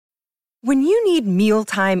When you need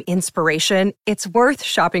mealtime inspiration, it's worth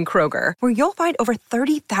shopping Kroger, where you'll find over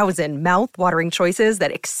 30,000 mouth-watering choices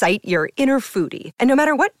that excite your inner foodie. And no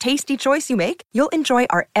matter what tasty choice you make, you'll enjoy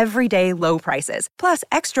our everyday low prices, plus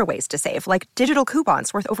extra ways to save, like digital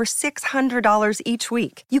coupons worth over $600 each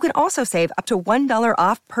week. You can also save up to $1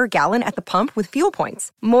 off per gallon at the pump with fuel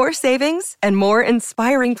points. More savings and more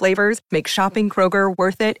inspiring flavors make shopping Kroger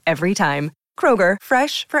worth it every time. Kroger,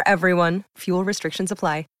 fresh for everyone. Fuel restrictions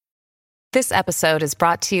apply. This episode is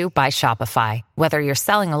brought to you by Shopify. Whether you're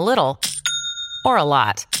selling a little or a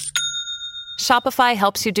lot, Shopify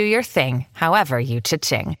helps you do your thing, however you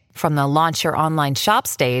cha-ching. From the launch your online shop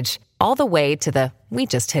stage, all the way to the we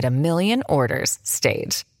just hit 1 million orders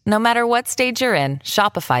stage. No matter what stage you're in,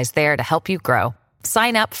 Shopify's there to help you grow.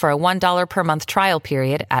 Sign up for a $1 per month trial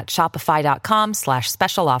period at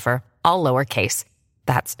shopify.com/special offer, all lowercase.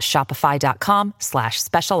 That's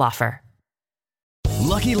shopify.com/special offer.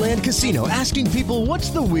 Lucky Land Casino, asking people, what's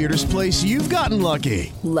the weirdest place you've gotten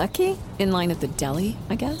lucky? Lucky? In line at the deli,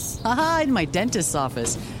 I guess? Aha, in my dentist's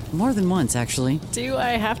office. More than once, actually. Do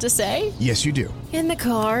I have to say? Yes, you do. In the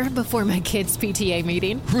car before my kids' PTA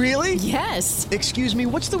meeting. Really? Yes. Excuse me,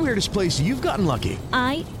 what's the weirdest place you've gotten lucky?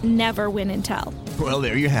 I never win and tell. Well,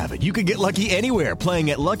 there you have it. You can get lucky anywhere, playing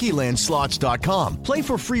at LuckyLandSlots.com. Play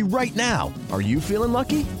for free right now. Are you feeling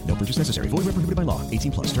lucky? No purchase necessary. Void where prohibited by law.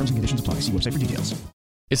 18 plus. Terms and conditions apply. See website for details.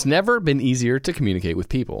 It's never been easier to communicate with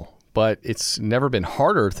people, but it's never been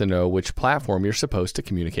harder to know which platform you're supposed to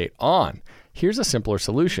communicate on. Here's a simpler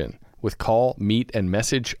solution. With call, meet, and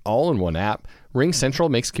message all in one app, RingCentral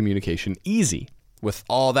makes communication easy. With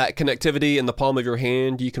all that connectivity in the palm of your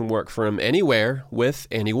hand, you can work from anywhere with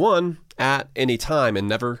anyone at any time and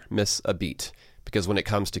never miss a beat. Because when it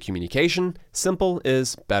comes to communication, simple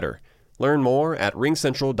is better. Learn more at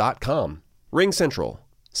ringcentral.com. RingCentral.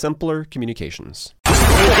 Simpler communications.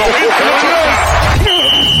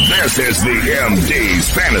 This is the MD's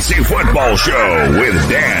Fantasy Football Show with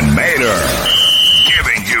Dan Mater,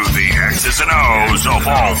 giving you the X's and O's of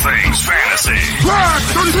all things fantasy.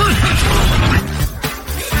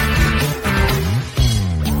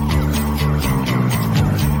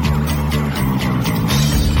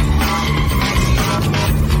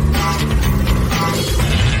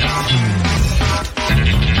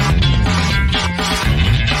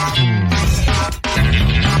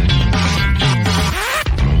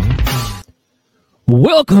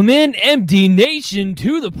 Welcome in, MD Nation,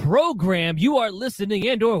 to the program. You are listening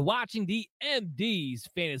and or watching the MD's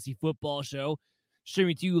Fantasy Football Show,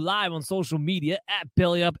 streaming to you live on social media at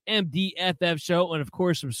BellyUpMDFF Show, and of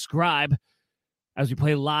course, subscribe as we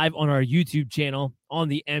play live on our YouTube channel on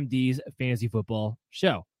the MD's Fantasy Football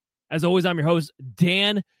Show. As always, I'm your host,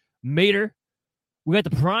 Dan Mater. We got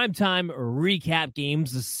the primetime recap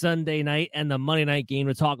games, the Sunday night and the Monday night game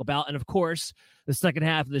to talk about, and of course, the second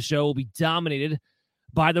half of the show will be dominated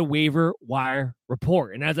by the waiver wire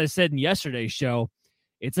report. And as I said in yesterday's show,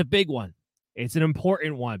 it's a big one. It's an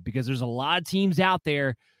important one because there's a lot of teams out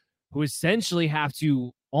there who essentially have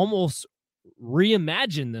to almost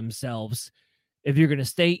reimagine themselves if you're going to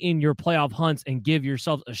stay in your playoff hunts and give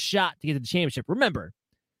yourself a shot to get to the championship. Remember,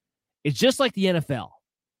 it's just like the NFL.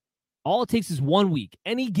 All it takes is 1 week,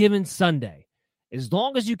 any given Sunday. As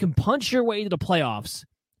long as you can punch your way to the playoffs,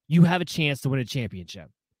 you have a chance to win a championship.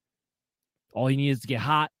 All you need is to get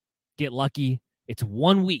hot, get lucky. It's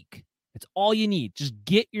 1 week. It's all you need. Just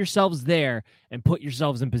get yourselves there and put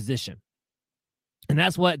yourselves in position. And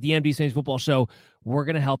that's what the MD's Fantasy Football Show, we're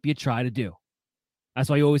going to help you try to do. That's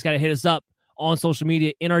why you always got to hit us up on social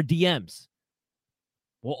media in our DMs.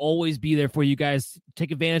 We'll always be there for you guys.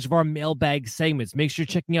 Take advantage of our mailbag segments. Make sure you're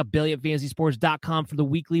checking out BellyUpFantasySports.com for the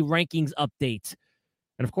weekly rankings update.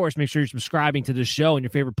 And of course, make sure you're subscribing to the show in your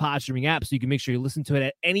favorite pod streaming app so you can make sure you listen to it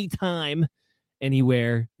at any time,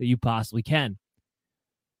 anywhere that you possibly can.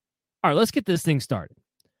 All right, let's get this thing started.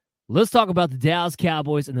 Let's talk about the Dallas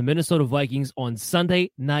Cowboys and the Minnesota Vikings on Sunday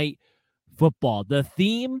Night Football. The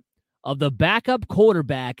theme of the backup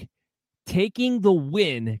quarterback taking the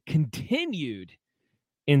win continued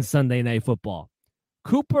in Sunday Night Football.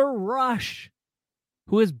 Cooper Rush,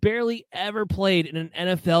 who has barely ever played in an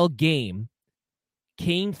NFL game,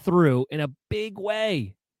 came through in a big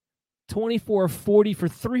way. 24-40 for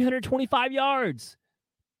 325 yards.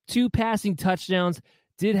 2 passing touchdowns.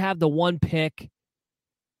 Did have the 1 pick.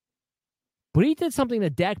 But he did something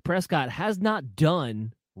that Dak Prescott has not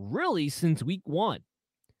done really since week 1.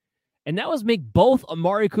 And that was make both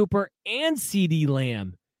Amari Cooper and CeeDee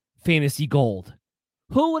Lamb fantasy gold.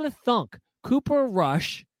 Who would have thunk Cooper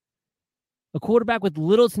Rush, a quarterback with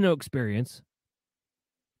little to no experience,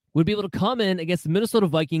 would be able to come in against the Minnesota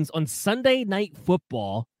Vikings on Sunday Night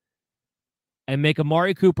Football and make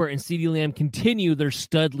Amari Cooper and CeeDee Lamb continue their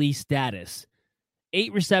Studley status.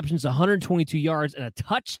 8 receptions, 122 yards, and a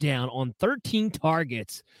touchdown on 13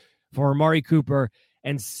 targets for Amari Cooper,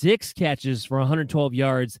 and 6 catches for 112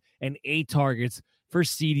 yards and 8 targets for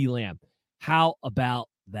CeeDee Lamb. How about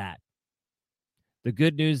that? The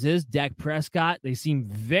good news is Dak Prescott, they seem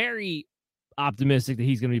very optimistic that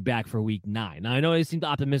he's going to be back for week 9. Now, I know they seem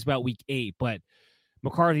optimistic about week 8, but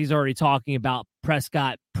McCarthy's already talking about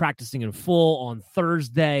Prescott practicing in full on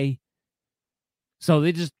Thursday. So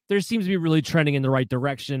there seems to be really trending in the right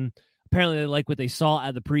direction. Apparently, they like what they saw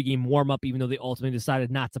at the pregame warm-up, even though they ultimately decided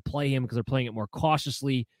not to play him because they're playing it more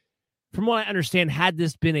cautiously. From what I understand, had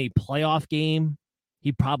this been a playoff game,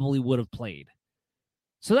 he probably would have played.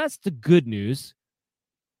 So that's the good news.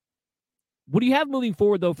 What do you have moving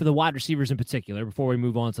forward, though, for the wide receivers in particular, before we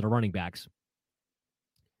move on to the running backs?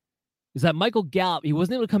 Is that Michael Gallup, he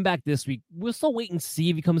wasn't able to come back this week. We'll still wait and see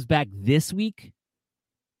if he comes back this week.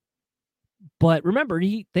 But remember,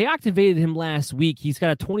 they activated him last week. He's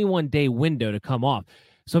got a 21-day window to come off.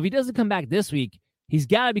 So if he doesn't come back this week, he's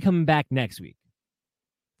got to be coming back next week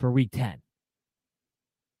for week 10.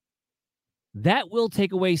 That will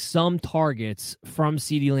take away some targets from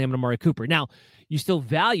CeeDee Lamb and Amari Cooper. Now, you still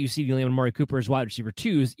value CeeDee Lamb and Amari Cooper as wide receiver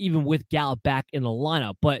 2s, even with Gallup back in the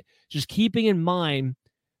lineup. But just keeping in mind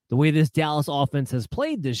the way this Dallas offense has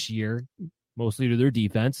played this year, mostly to their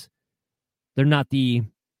defense, they're not the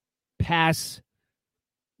pass,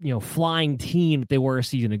 flying team that they were a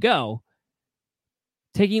season ago.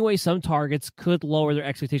 Taking away some targets could lower their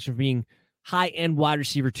expectation for being high-end wide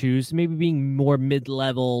receiver 2s, maybe being more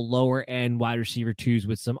mid-level, lower-end wide receiver 2s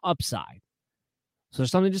with some upside. So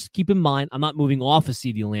there's something just to keep in mind. I'm not moving off of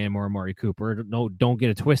CeeDee Lamb or Amari Cooper. No, don't get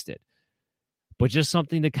it twisted. But just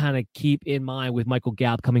something to kind of keep in mind with Michael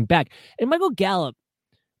Gallup coming back. And Michael Gallup,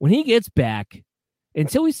 when he gets back,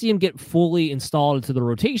 until we see him get fully installed into the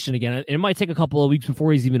rotation again, and it might take a couple of weeks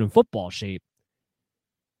before he's even in football shape,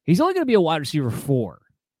 he's only going to be a wide receiver 4.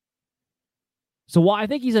 So while I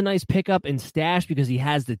think he's a nice pickup and stash because he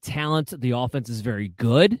has the talent, the offense is very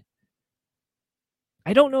good,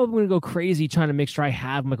 I don't know if I'm going to go crazy trying to make sure I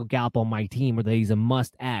have Michael Gallup on my team or that he's a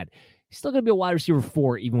must-add. He's still going to be a wide receiver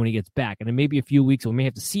 4 even when he gets back. And in maybe a few weeks, we may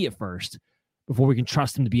have to see it first before we can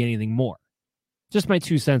trust him to be anything more. Just my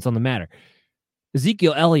 2 cents on the matter.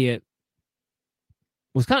 Ezekiel Elliott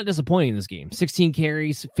was kind of disappointing in this game. 16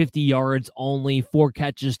 carries, 50 yards only, 4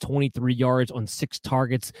 catches, 23 yards on 6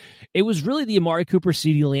 targets. It was really the Amari Cooper,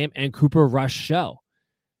 CeeDee Lamb, and Cooper Rush show.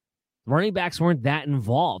 The running backs weren't that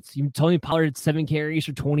involved. Tony Pollard had 7 carries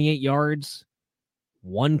for 28 yards,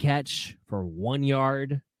 1 catch for 1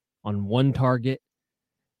 yard on 1 target.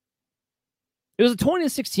 It was a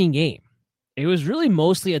 20-16 game. It was really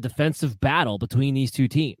mostly a defensive battle between these two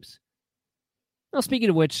teams. Now, speaking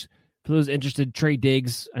of which, for those interested, Trey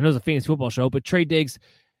Diggs, I know it's a fantasy football show, but Trey Diggs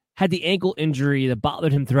had the ankle injury that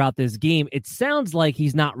bothered him throughout this game. It sounds like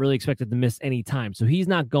he's not really expected to miss any time, so he's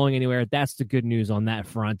not going anywhere. That's the good news on that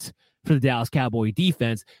front for the Dallas Cowboy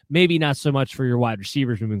defense. Maybe not so much for your wide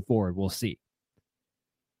receivers moving forward. We'll see.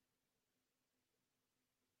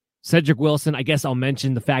 Cedric Wilson, I guess I'll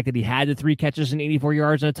mention the fact that he had the 3 catches and 84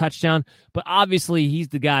 yards and a touchdown, but obviously he's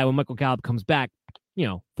the guy when Michael Gallup comes back,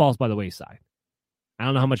 falls by the wayside. I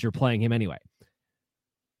don't know how much you're playing him anyway.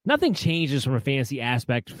 Nothing changes from a fantasy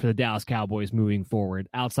aspect for the Dallas Cowboys moving forward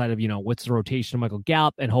outside of, what's the rotation of Michael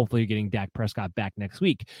Gallup and hopefully getting Dak Prescott back next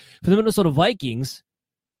week. For the Minnesota Vikings,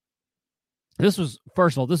 this was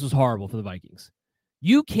horrible for the Vikings.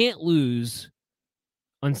 You can't lose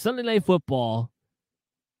on Sunday Night Football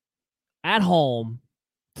at home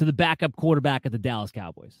to the backup quarterback of the Dallas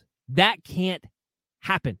Cowboys. That can't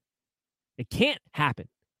happen. It can't happen.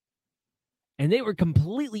 And they were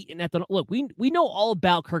completely in at the look. We know all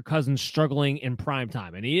about Kirk Cousins struggling in prime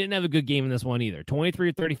time, and he didn't have a good game in this one either.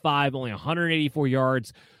 23-35, only 184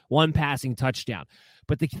 yards, 1 passing touchdown.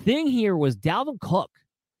 But the thing here was Dalvin Cook,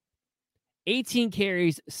 18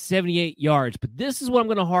 carries, 78 yards. But this is what I'm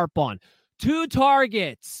going to harp on: 2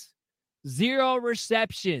 targets, 0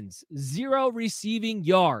 receptions, 0 receiving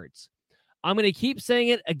yards. I'm going to keep saying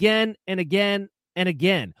it again and again and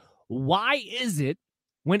again. Why is it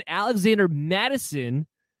when Alexander Mattison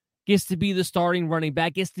gets to be the starting running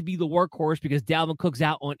back, gets to be the workhorse because Dalvin Cook's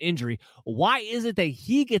out on injury, why is it that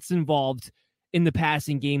he gets involved in the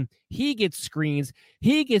passing game? He gets screens,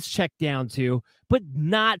 he gets checked down to, but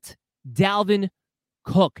not Dalvin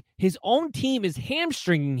Cook. His own team is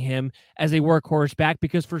hamstringing him as a workhorse back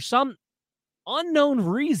because for some unknown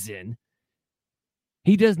reason,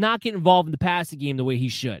 he does not get involved in the passing game the way he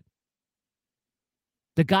should.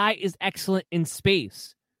 The guy is excellent in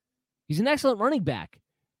space. He's an excellent running back.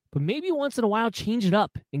 but maybe once in a while change it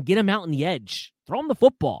up and get him out on the edge. Throw him the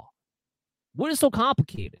football. What is so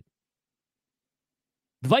complicated?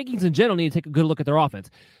 The Vikings in general need to take a good look at their offense.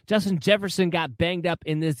 Justin Jefferson got banged up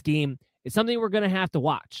in this game. It's something we're going to have to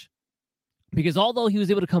watch. Because although he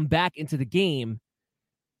was able to come back into the game,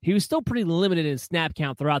 he was still pretty limited in snap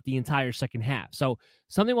count throughout the entire second half. So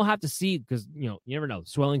something we'll have to see because, you never know.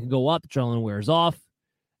 Swelling can go up, adrenaline wears off,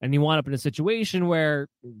 and you wind up in a situation where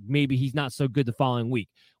maybe he's not so good the following week.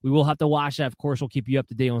 We will have to watch that. Of course, we'll keep you up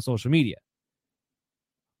to date on social media.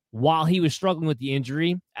 While he was struggling with the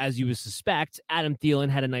injury, as you would suspect, Adam Thielen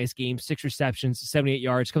had a nice game, 6 receptions, 78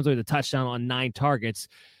 yards, comes away with a touchdown on 9 targets.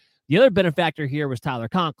 The other benefactor here was Tyler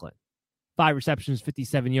Conklin. 5 receptions,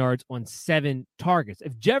 57 yards on 7 targets.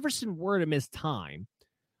 If Jefferson were to miss time,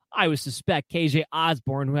 I would suspect KJ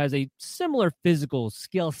Osborne, who has a similar physical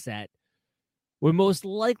skill set, would most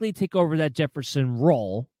likely take over that Jefferson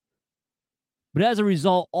role. But as a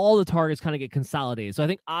result, all the targets kind of get consolidated. So I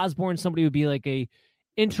think Osborne, somebody would be like a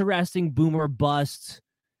interesting boomer bust,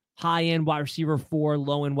 high-end wide receiver 4,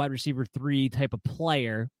 low-end wide receiver 3 type of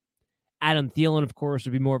player. Adam Thielen, of course,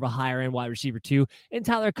 would be more of a higher-end wide receiver 2. And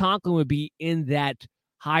Tyler Conklin would be in that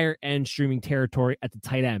higher-end streaming territory at the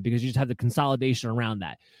tight end because you just have the consolidation around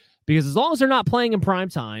that. Because as long as they're not playing in prime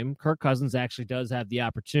time, Kirk Cousins actually does have the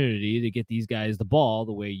opportunity to get these guys the ball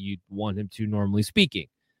the way you'd want him to, normally speaking.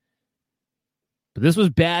 But this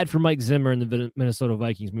was bad for Mike Zimmer and the Minnesota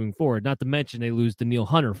Vikings moving forward, not to mention they lose Danielle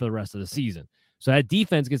Hunter for the rest of the season. So that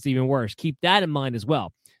defense gets even worse. Keep that in mind as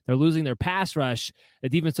well. They're losing their pass rush. The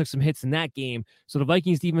defense took some hits in that game. So the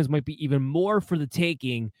Vikings defense might be even more for the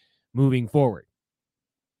taking moving forward.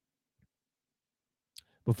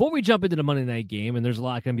 Before we jump into the Monday night game, and there's a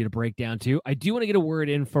lot going to be to break down too, I do want to get a word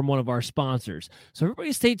in from one of our sponsors. So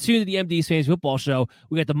everybody stay tuned to the MD's Fantasy Football Show.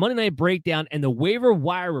 We got the Monday night breakdown and the waiver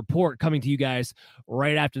wire report coming to you guys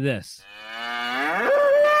right after this.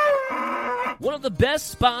 One of the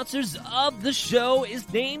best sponsors of the show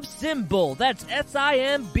is named SimBull. That's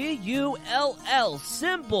SIMBULL.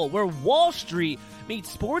 SimBull, where Wall Street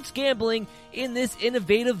meets sports gambling in this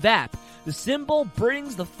innovative app. The SimBull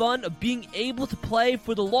brings the fun of being able to play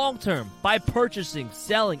for the long term by purchasing,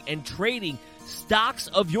 selling, and trading stocks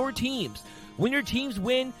of your teams. When your teams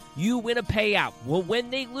win, you win a payout. Well,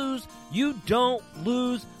 when they lose, you don't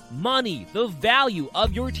lose money. The value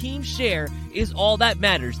of your team's share is all that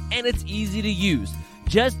matters, and it's easy to use.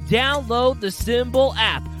 Just download the SimBull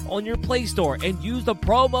app on your Play Store and use the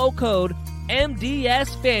promo code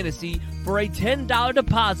MDSFantasy for a $10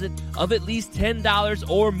 deposit of at least $10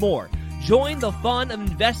 or more. Join the fun of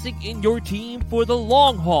investing in your team for the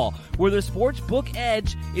long haul, where the sportsbook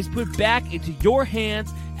edge is put back into your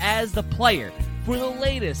hands as the player. For the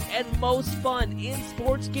latest and most fun in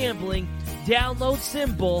sports gambling, download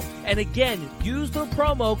SimBull and again, use the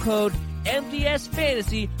promo code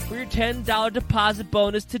MDSFantasy for your $10 deposit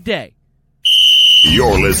bonus today.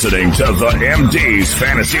 You're listening to the MD's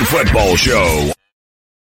Fantasy Football Show.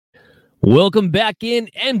 Welcome back in,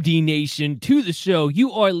 MD Nation, to the show.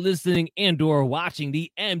 You are listening and or watching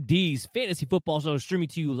the MD's Fantasy Football Show, streaming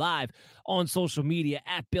to you live on social media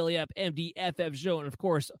at Billy Up MDFF Show, and of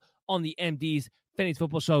course on the MD's Fantasy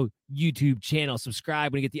Football Show YouTube channel.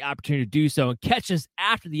 Subscribe when you get the opportunity to do so, and catch us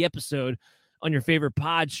after the episode on your favorite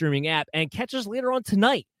pod streaming app, and catch us later on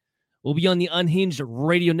tonight. We'll be on the Unhinged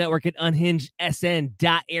Radio Network at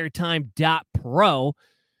unhingedsn.airtime.pro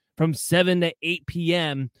from 7 to 8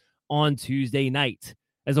 p.m. on Tuesday night.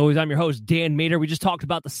 As always, I'm your host, Dan Mader. We just talked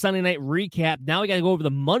about the Sunday night recap. Now we got to go over the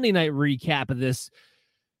Monday night recap of this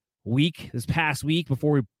past week,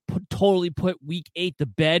 before we totally put week 8 to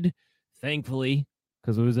bed, thankfully,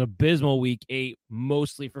 because it was an abysmal week 8,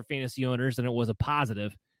 mostly for fantasy owners, and it was a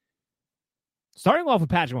positive. Starting off with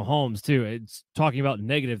Patrick Mahomes, too, it's talking about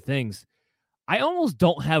negative things. I almost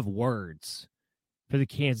don't have words for the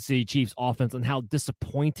Kansas City Chiefs offense and how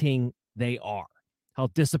disappointing they are. How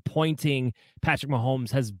disappointing Patrick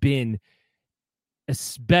Mahomes has been,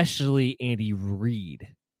 especially Andy Reid.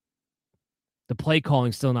 The play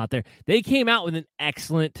calling still not there. They came out with an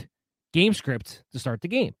excellent game script to start the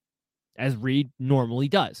game, as Reid normally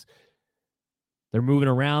does. They're moving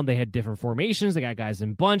around. They had different formations. They got guys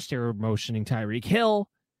in bunch. They were motioning Tyreek Hill,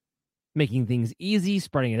 making things easy,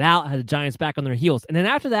 spreading it out, had the Giants back on their heels. And then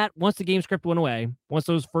after that, once the game script went away, once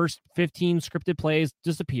those first 15 scripted plays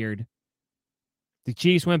disappeared, the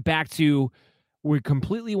Chiefs went back to, we're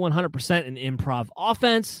completely 100% an improv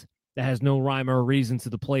offense that has no rhyme or reason to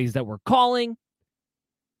the plays that we're calling.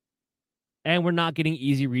 And we're not getting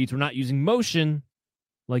easy reads. We're not using motion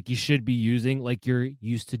like you should be using, like you're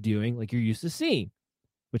used to doing, like you're used to seeing,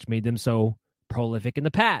 which made them so prolific in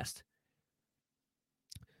the past.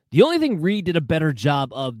 The only thing Reed did a better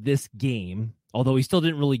job of this game, although he still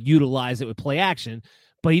didn't really utilize it with play action,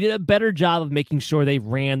 but he did a better job of making sure they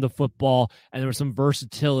ran the football and there was some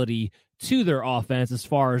versatility to their offense as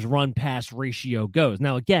far as run-pass ratio goes.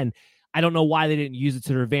 Now, again, I don't know why they didn't use it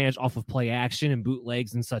to their advantage off of play action and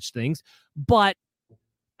bootlegs and such things, but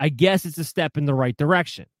I guess it's a step in the right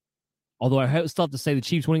direction. Although I still have to say the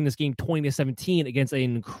Chiefs winning this game 20-17 against an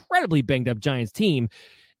incredibly banged-up Giants team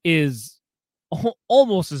is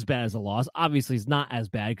almost as bad as a loss. Obviously, it's not as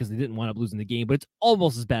bad because they didn't wind up losing the game, but it's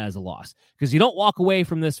almost as bad as a loss because you don't walk away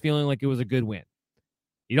from this feeling like it was a good win.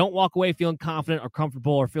 You don't walk away feeling confident or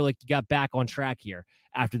comfortable or feel like you got back on track here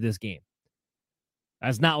after this game.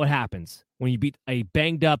 That's not what happens when you beat a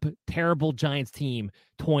banged-up, terrible Giants team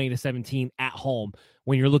 20-17 at home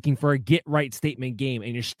when you're looking for a get-right statement game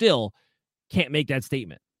and you still can't make that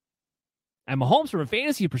statement. And Mahomes, from a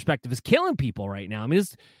fantasy perspective, is killing people right now. I mean,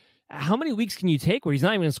 how many weeks can you take where he's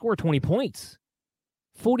not even going to score 20 points?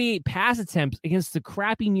 48 pass attempts against the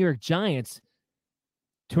crappy New York Giants.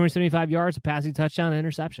 275 yards, a passing touchdown, and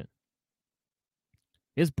interception.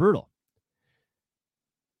 It's brutal.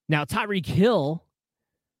 Now, Tyreek Hill,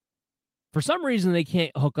 for some reason, they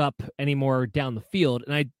can't hook up anymore down the field.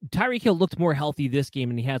 And Tyreek Hill looked more healthy this game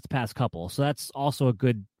than he has the past couple. So that's also a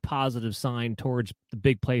good positive sign towards the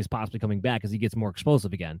big plays possibly coming back as he gets more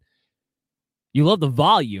explosive again. You love the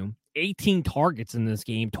volume. 18 targets in this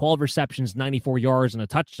game, 12 receptions, 94 yards, and a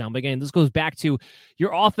touchdown. But again, this goes back to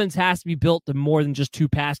your offense has to be built to more than just two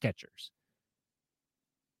pass catchers.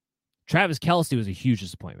 Travis Kelce was a huge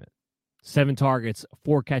disappointment. 7 targets,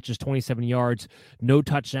 4 catches, 27 yards, no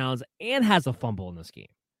touchdowns, and has a fumble in this game.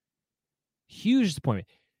 Huge disappointment.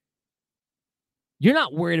 You're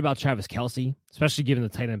not worried about Travis Kelce, especially given the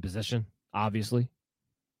tight end position, obviously.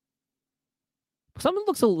 Something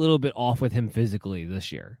looks a little bit off with him physically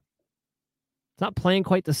this year. It's not playing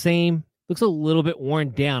quite the same. Looks a little bit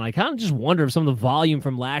worn down. I kind of just wonder if some of the volume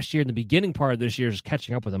from last year and the beginning part of this year is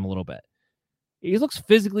catching up with him a little bit. He looks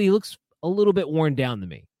a little bit worn down to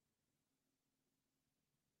me.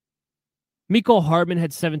 Mecole Hardman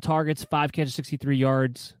had 7 targets, 5 catches, 63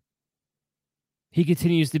 yards. He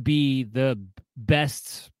continues to be the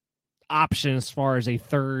best option as far as a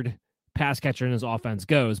third pass catcher in his offense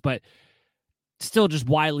goes, but still just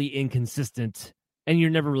wildly inconsistent, and you're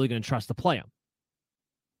never really going to trust to play him.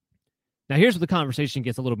 Now, here's where the conversation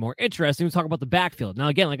gets a little more interesting. We talk about the backfield. Now,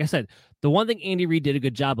 again, like I said, the one thing Andy Reid did a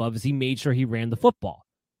good job of is he made sure he ran the football.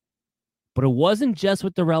 But it wasn't just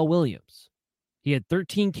with Darrell Williams. He had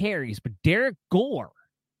 13 carries, but Derek Gore,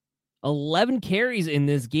 11 carries in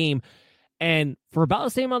this game, and for about the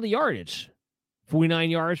same amount of yardage. 49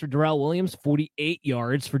 yards for Darrell Williams, 48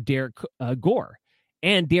 yards for Derek Gore.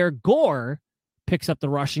 And Derek Gore picks up the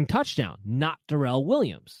rushing touchdown, not Darrell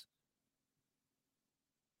Williams.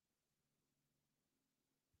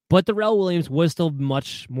 But Darrell Williams was still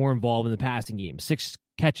much more involved in the passing game. 6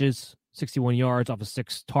 catches, 61 yards off of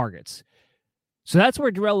 6 targets. So that's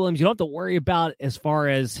where Darrell Williams, you don't have to worry about as far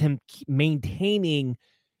as him maintaining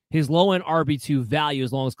his low-end RB2 value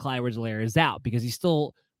as long as Clyde Edwards-Helaire is out, because he's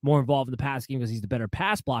still more involved in the pass game because he's the better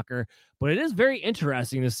pass blocker. But it is very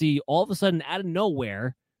interesting to see all of a sudden out of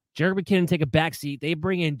nowhere, Jerick McKinnon take a backseat. They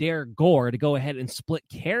bring in Derek Gore to go ahead and split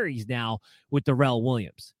carries now with Darrell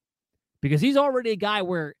Williams, because he's already a guy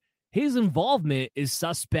where his involvement is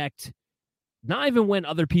suspect, not even when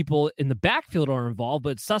other people in the backfield are involved,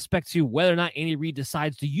 but suspect to whether or not Andy Reid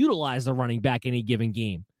decides to utilize the running back any given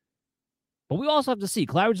game. But we also have to see,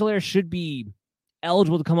 Clyde Edwards-Helaire should be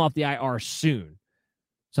eligible to come off the IR soon.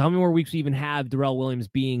 So how many more weeks we even have Darrell Williams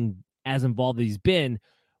being as involved as he's been,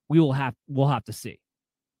 we'll have to see.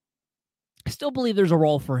 I still believe there's a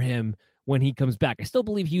role for him when he comes back. I still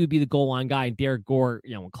believe he would be the goal line guy. And Derek Gore,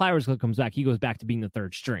 when Clyde Edwards-Helaire comes back, he goes back to being the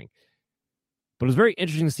third string. But it was very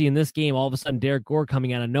interesting to see in this game, all of a sudden, Derek Gore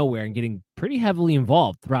coming out of nowhere and getting pretty heavily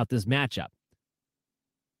involved throughout this matchup.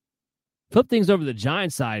 Flip things over to the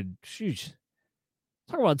Giants side. Sheesh.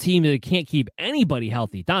 Talk about a team that can't keep anybody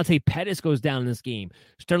healthy. Dante Pettis goes down in this game.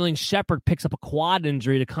 Sterling Shepard picks up a quad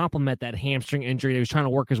injury to complement that hamstring injury that he was trying to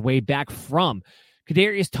work his way back from.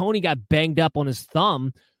 Kadarius Toney got banged up on his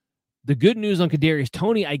thumb. The good news on Kadarius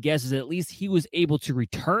Toney, I guess, is at least he was able to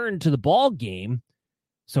return to the ball game.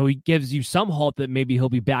 So he gives you some hope that maybe he'll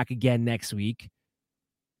be back again next week.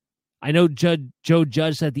 I know Joe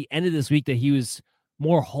Judge said at the end of this week that he was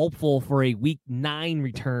more hopeful for a week 9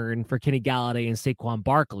 return for Kenny Galladay and Saquon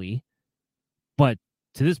Barkley. But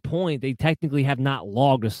to this point, they technically have not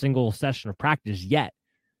logged a single session of practice yet.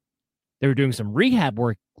 They were doing some rehab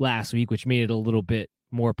work last week, which made it a little bit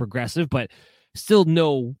more progressive, but still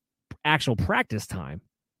no actual practice time.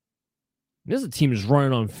 This is a team that's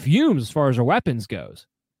running on fumes as far as their weapons goes.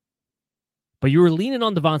 But you were leaning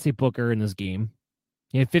on Devontae Booker in this game.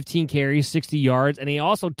 He had 15 carries, 60 yards, and he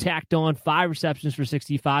also tacked on 5 receptions for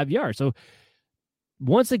 65 yards. So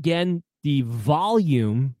once again, the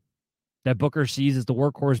volume that Booker sees as the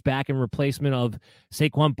workhorse back in replacement of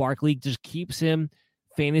Saquon Barkley just keeps him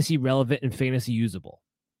fantasy relevant and fantasy usable.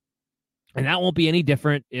 And that won't be any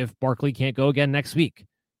different if Barkley can't go again next week.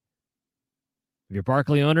 If you're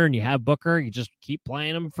Barkley owner and you have Booker, you just keep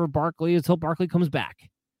playing him for Barkley until Barkley comes back.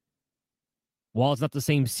 While it's not the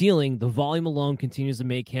same ceiling, the volume alone continues to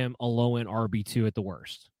make him a low-end RB2 at the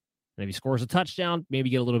worst. And if he scores a touchdown, maybe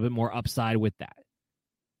get a little bit more upside with that.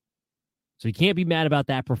 So you can't be mad about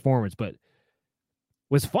that performance. But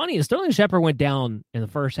what's funny is Sterling Shepard went down in the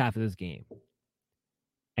first half of this game.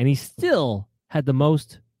 And he still had the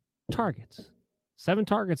most targets. 7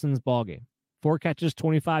 targets in this ballgame. 4 catches,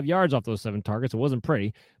 25 yards off those 7 targets. It wasn't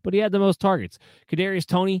pretty, but he had the most targets. Kadarius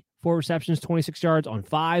Toney, 4 receptions, 26 yards on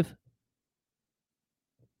 5.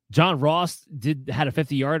 John Ross had a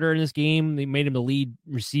 50-yarder in this game. They made him the lead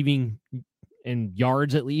receiving in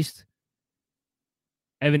yards at least.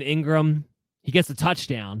 Evan Ingram, he gets a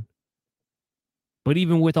touchdown. But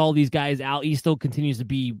even with all these guys out, he still continues to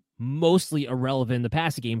be mostly irrelevant in the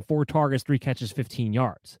passing game. 4 targets, 3 catches, 15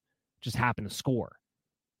 yards. Just happened to score.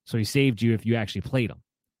 So he saved you if you actually played him.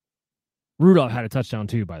 Rudolph had a touchdown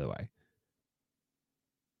too, by the way.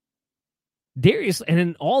 Darius, and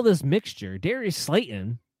in all this mixture, Darius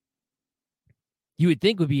Slayton, you would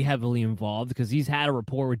think would be heavily involved because he's had a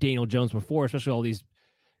rapport with Daniel Jones before, especially all these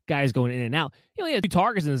guys going in and out. He only had 2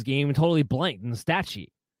 targets in this game and totally blanked in the stat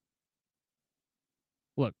sheet.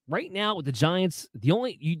 Look, right now with the Giants,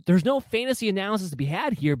 there's no fantasy analysis to be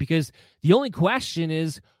had here because the only question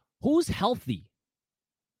is who's healthy.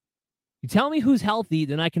 You tell me who's healthy,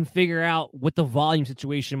 then I can figure out what the volume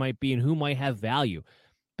situation might be and who might have value.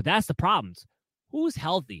 But that's the problems. Who's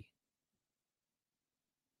healthy?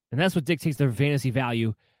 And that's what dictates their fantasy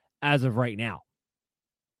value as of right now.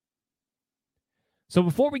 So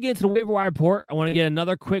before we get into the waiver wire report, I want to get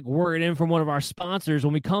another quick word in from one of our sponsors.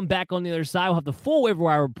 When we come back on the other side, we'll have the full waiver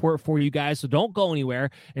wire report for you guys, so don't go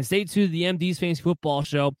anywhere. And stay tuned to the MD's Fantasy Football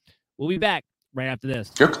Show. We'll be back right after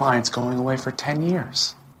this. Your client's going away for 10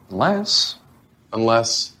 years. Unless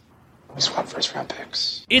we swap first-round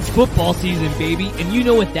picks. It's football season, baby, and you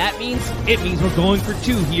know what that means? It means we're going for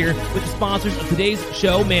 2 here with the sponsors of today's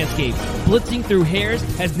show, Manscaped. Blitzing through hairs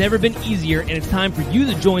has never been easier, and it's time for you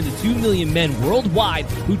to join the 2 million men worldwide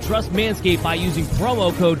who trust Manscaped by using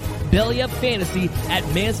promo code BellyUpFantasy at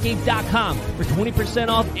Manscaped.com for 20%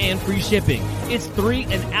 off and free shipping. It's 3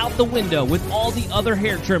 and out the window with all the other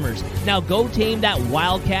hair trimmers. Now go tame that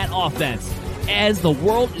Wildcat offense. As the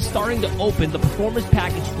world is starting to open, the Performance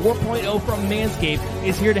Package 4.0 from Manscaped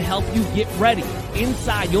is here to help you get ready.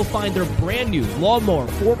 Inside, you'll find their brand new Lawnmower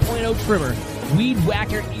 4.0 trimmer, Weed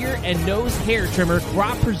Whacker ear and nose hair trimmer,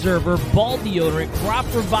 Crop Preserver, Ball Deodorant, Crop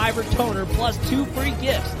Reviver toner, plus 2 free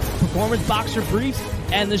gifts, Performance Boxer Briefs,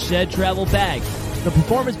 and the Shed Travel Bag. The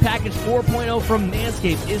Performance Package 4.0 from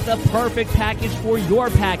Manscaped is the perfect package for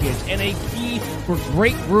your package and a key for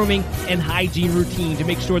great grooming and hygiene routine to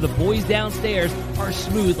make sure the boys downstairs are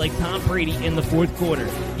smooth like Tom Brady in the 4th quarter.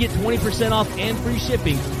 Get 20% off and free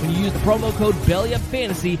shipping when you use the promo code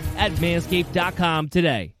BellyUpFantasy at Manscaped.com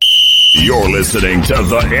today. You're listening to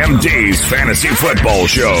the MD's Fantasy Football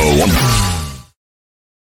Show.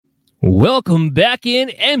 Welcome back in,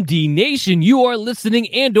 MD Nation. You are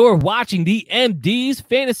listening and or watching the MD's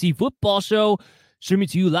Fantasy Football Show, streaming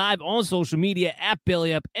to you live on social media at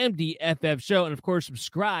BellyUpMDFF Show. And, of course,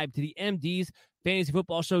 subscribe to the MD's Fantasy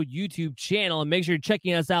Football Show YouTube channel. And make sure you're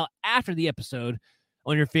checking us out after the episode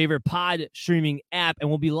on your favorite pod streaming app. And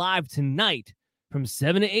we'll be live tonight from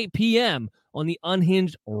 7 to 8 p.m. on the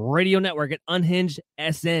Unhinged Radio Network at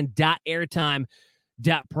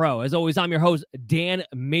unhingedsn.airtime.pro. As always, I'm your host, Dan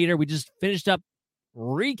Mater. We just finished up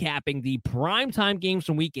recapping the primetime games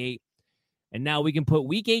from Week 8, and now we can put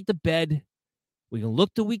Week 8 to bed. We can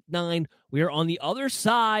look to Week 9. We are on the other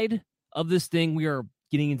side of this thing. We are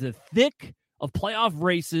getting into the thick of playoff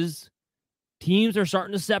races. Teams are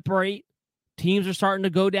starting to separate. Teams are starting to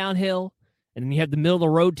go downhill, and then you have the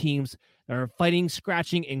middle-of-the-road teams that are fighting,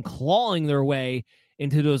 scratching, and clawing their way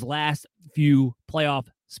into those last few playoff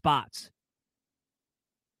spots.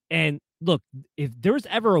 And look, if there was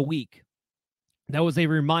ever a week that was a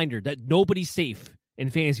reminder that nobody's safe in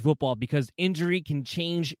fantasy football because injury can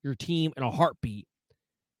change your team in a heartbeat,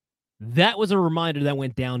 that was a reminder that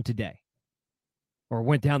went down today. Or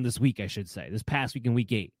went down this week, I should say. This past week in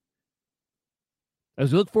Week 8.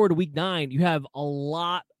 As we look forward to Week 9, you have a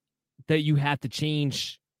lot that you have to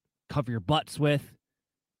change cover your butts with.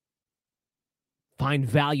 Find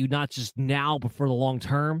value not just now, but for the long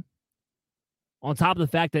term. On top of the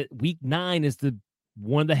fact that week 9 is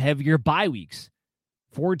one of the heavier bye weeks.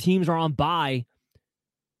 4 teams are on bye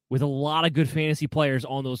with a lot of good fantasy players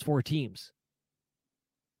on those 4 teams.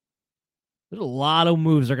 There's a lot of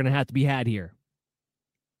moves that are going to have to be had here.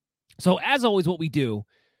 So as always, what we do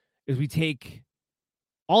is we take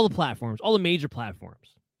all the platforms, all the major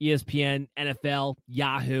platforms, ESPN, NFL,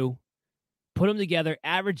 Yahoo, put them together,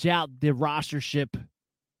 average out the rostership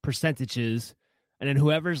percentages, and then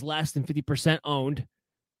whoever's less than 50% owned,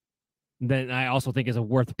 then I also think is a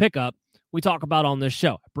worth pickup, we talk about on this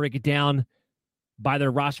show. I break it down by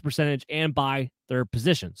their roster percentage and by their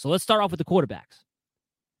position. So let's start off with the quarterbacks.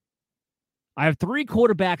 I have 3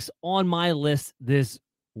 quarterbacks on my list this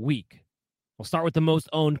week. We'll start with the most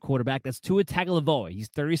owned quarterback. That's Tua Tagovailoa. He's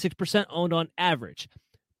 36% owned on average.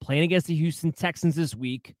 Playing against the Houston Texans this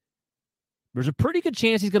week, there's a pretty good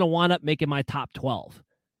chance he's going to wind up making my top 12.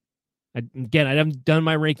 Again, I haven't done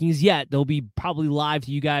my rankings yet. They'll be probably live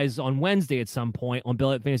to you guys on Wednesday at some point on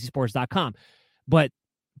BillAtFantasySports.com. But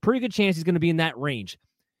pretty good chance he's going to be in that range.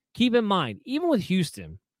 Keep in mind, even with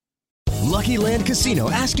Houston, Lucky Land Casino,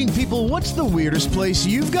 asking people, what's the weirdest place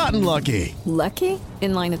you've gotten lucky? Lucky?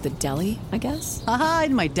 In line at the deli, I guess? Aha,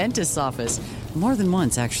 in my dentist's office. More than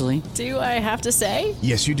once, actually. Do I have to say?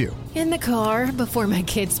 Yes, you do. In the car before my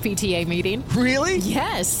kids' PTA meeting. Really?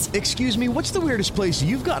 Yes. Excuse me, what's the weirdest place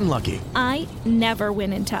you've gotten lucky? I never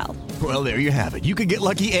win and tell. Well, there you have it. You can get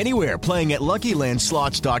lucky anywhere, playing at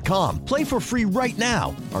LuckyLandSlots.com. Play for free right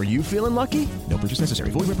now. Are you feeling lucky? No purchase necessary.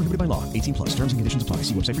 Void where prohibited by law. 18 plus. Terms and conditions apply.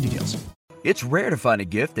 See website for details. It's rare to find a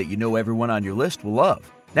gift that you know everyone on your list will love.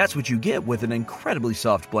 That's what you get with an incredibly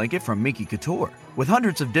soft blanket from Miki Couture. With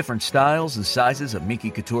hundreds of different styles and sizes of Miki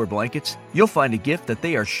Couture blankets, you'll find a gift that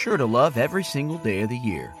they are sure to love every single day of the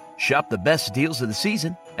year. Shop the best deals of the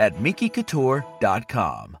season at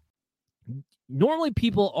MikiCouture.com. Normally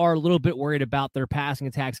people are a little bit worried about their passing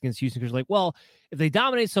attacks against Houston because like, well, if they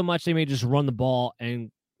dominate so much, they may just run the ball and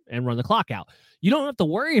run the clock out. You don't have to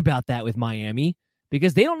worry about that with Miami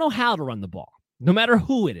because they don't know how to run the ball, no matter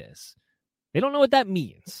who it is. They don't know what that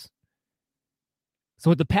means. So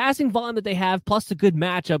with the passing volume that they have, plus the good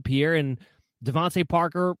matchup here, and Devontae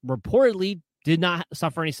Parker reportedly did not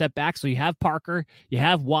suffer any setbacks. So you have Parker, you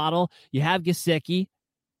have Waddle, you have Gesicki,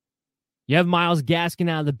 you have Myles Gaskin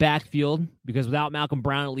out of the backfield, because without Malcolm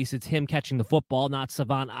Brown, at least it's him catching the football, not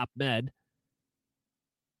Savon Ahmed.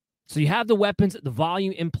 So you have the weapons, the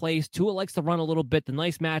volume in place. Tua likes to run a little bit. The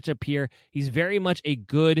nice matchup here. He's very much a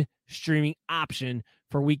good streaming option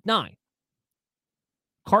for week 9.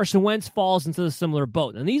 Carson Wentz falls into the similar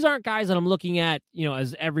boat. And these aren't guys that I'm looking at,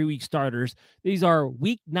 as every week starters. These are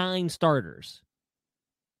week 9 starters.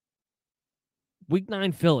 Week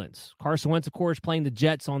 9 fill-ins. Carson Wentz, of course, playing the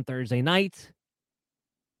Jets on Thursday night.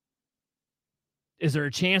 Is there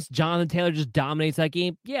a chance Jonathan Taylor just dominates that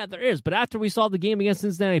game? Yeah, there is. But after we saw the game against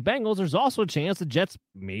Cincinnati Bengals, there's also a chance the Jets,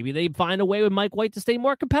 maybe they find a way with Mike White to stay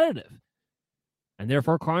more competitive. And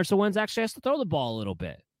therefore, Carson Wentz actually has to throw the ball a little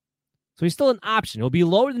bit. So he's still an option. He'll be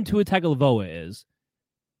lower than Tua Tagovailoa is.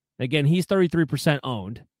 Again, he's 33%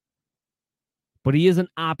 owned. But he is an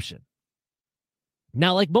option.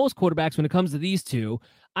 Now, like most quarterbacks, when it comes to these two,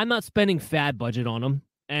 I'm not spending fat budget on them.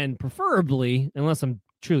 And preferably, unless I'm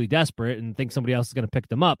truly desperate and think somebody else is going to pick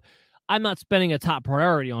them up, I'm not spending a top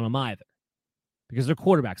priority on them either. Because they're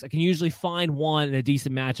quarterbacks. I can usually find one in a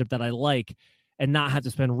decent matchup that I like and not have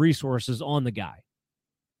to spend resources on the guy.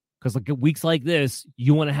 Because like weeks like this,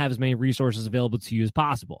 you want to have as many resources available to you as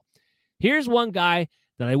possible. Here's one guy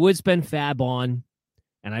that I would spend fab on,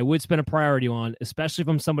 and I would spend a priority on, especially if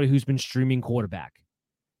I'm somebody who's been streaming quarterback.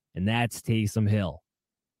 And that's Taysom Hill.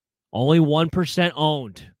 Only 1%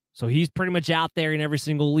 owned. So he's pretty much out there in every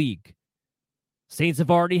single league. Saints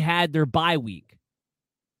have already had their bye week.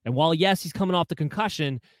 And while, yes, he's coming off the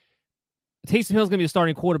concussion, Taysom Hill's going to be the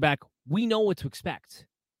starting quarterback. We know what to expect.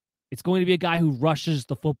 It's going to be a guy who rushes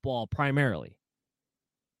the football primarily.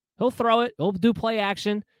 He'll throw it. He'll do play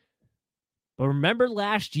action. But remember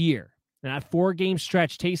last year, in that 4-game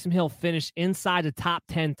stretch, Taysom Hill finished inside the top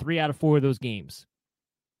 10 3 out of 4 of those games.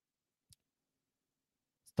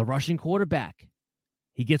 It's the rushing quarterback.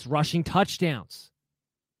 He gets rushing touchdowns.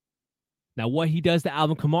 Now, what he does to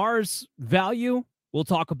Alvin Kamara's value, we'll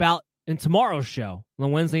talk about in tomorrow's show, on the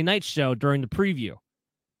Wednesday night show during the preview.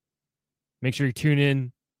 Make sure you tune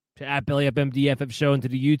in to @BellyUpMDFF show and to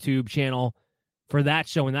the YouTube channel for that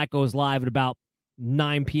show, and that goes live at about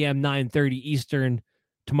 9 p.m., 9:30 Eastern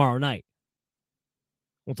tomorrow night.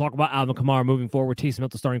 We'll talk about Alvin Kamara moving forward, Taysom Hill,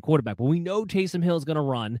 the starting quarterback. But we know Taysom Hill is going to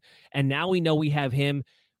run, and now we know we have him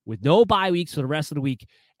with no bye weeks for the rest of the week.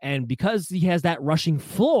 And because he has that rushing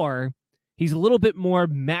floor, he's a little bit more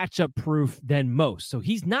matchup proof than most. So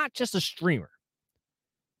he's not just a streamer.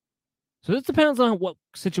 So this depends on what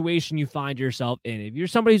situation you find yourself in. If you're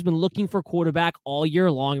somebody who's been looking for quarterback all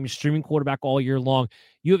year long, and streaming quarterback all year long,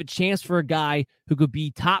 you have a chance for a guy who could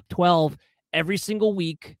be top 12 every single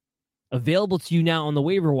week, available to you now on the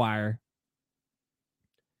waiver wire.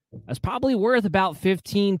 That's probably worth about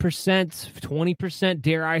 15%, 20%,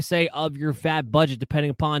 dare I say, of your fab budget,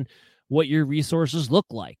 depending upon what your resources look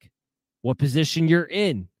like, what position you're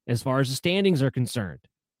in as far as the standings are concerned.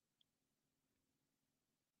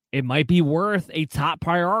 It might be worth a top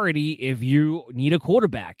priority if you need a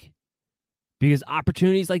quarterback, because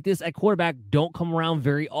opportunities like this at quarterback don't come around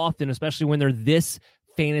very often, especially when they're this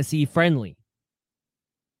fantasy friendly.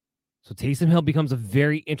 So Taysom Hill becomes a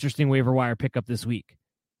very interesting waiver wire pickup this week.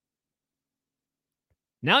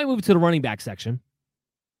 Now I move to the running back section.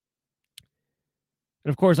 And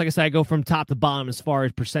of course, like I said, I go from top to bottom as far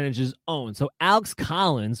as percentages owned. So Alex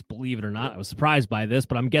Collins, believe it or not, I was surprised by this,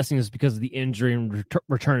 but I'm guessing it's because of the injury and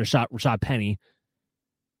return of Rashad Penny.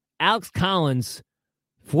 Alex Collins,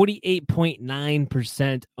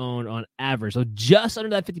 48.9% owned on average. So just under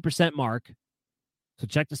that 50% mark. So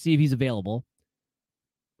check to see if he's available.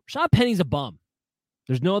 Rashad Penny's a bum.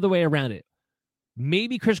 There's no other way around it.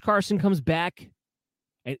 Maybe Chris Carson comes back,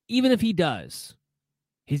 and even if he does,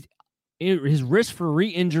 his risk for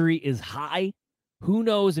re-injury is high. Who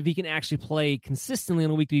knows if he can actually play consistently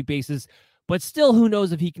on a week-to-week basis, but still who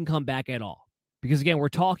knows if he can come back at all. Because again, we're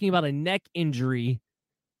talking about a neck injury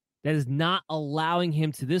that is not allowing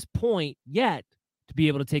him to this point yet to be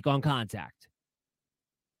able to take on contact.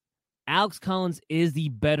 Alex Collins is the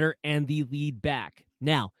better and the lead back.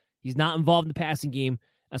 Now, he's not involved in the passing game.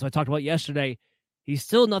 As I talked about yesterday, he's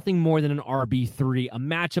still nothing more than an RB3, a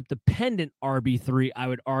matchup-dependent RB3, I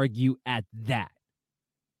would argue, at that.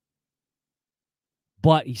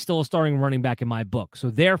 But he's still a starting running back in my book. So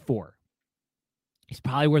therefore, he's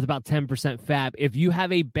probably worth about 10% fab. If you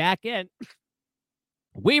have a back-end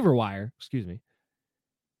waiver wire,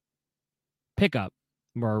 pickup,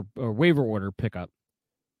 or waiver order pickup,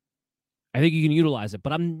 I think you can utilize it.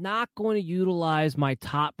 But I'm not going to utilize my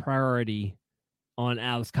top priority on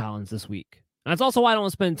Alex Collins this week. And that's also why I don't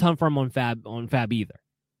want to spend a ton for him on Fab either.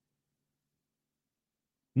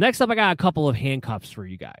 Next up, I got a couple of handcuffs for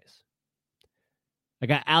you guys. I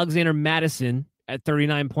got Alexander Mattison at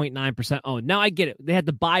 39.9% owned. Now, I get it. They had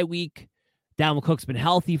the bye week. Dalvin Cook's been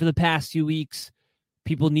healthy for the past few weeks.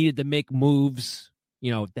 People needed to make moves,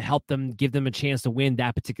 to help them, give them a chance to win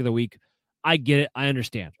that particular week. I get it. I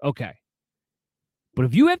understand. Okay. But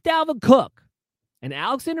if you have Dalvin Cook and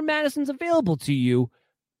Alexander Madison's available to you,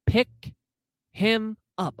 pick him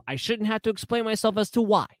up. I shouldn't have to explain myself as to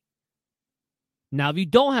why. Now, if you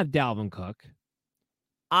don't have Dalvin Cook,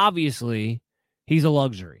 obviously, he's a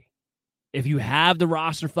luxury. If you have the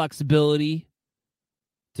roster flexibility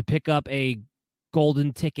to pick up a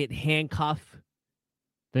golden ticket handcuff,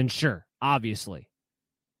 then sure, obviously.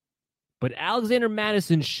 But Alexander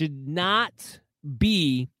Mattison should not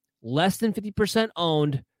be less than 50%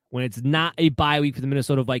 owned when it's not a bye week for the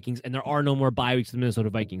Minnesota Vikings, and there are no more bye weeks for the Minnesota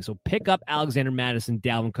Vikings. So pick up Alexander Mattison,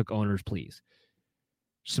 Dalvin Cook owners, please.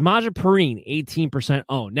 Samaje Perine, 18%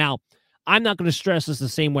 owned. Now, I'm not going to stress this the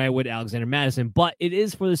same way I would Alexander Mattison, but it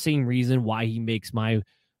is for the same reason why he makes my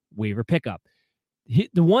waiver pickup.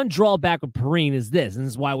 The one drawback with Perine is this, and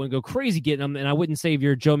this is why I wouldn't go crazy getting him, and I wouldn't say if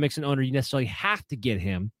you're a Joe Mixon owner, you necessarily have to get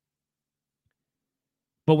him.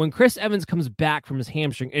 But when Chris Evans comes back from his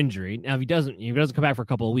hamstring injury, now if he doesn't come back for a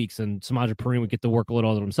couple of weeks, and Samaje Perine would get to work a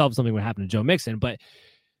little on himself, something would happen to Joe Mixon. But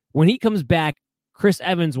when he comes back, Chris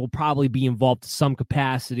Evans will probably be involved to some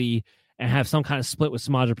capacity and have some kind of split with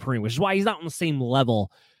Samaje Perine, which is why he's not on the same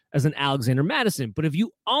level as an Alexander Mattison. But if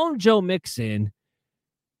you own Joe Mixon,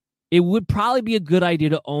 it would probably be a good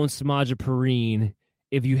idea to own Samaje Perine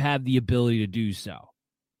if you have the ability to do so,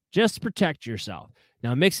 just to protect yourself.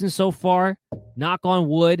 Now, Mixon so far, knock on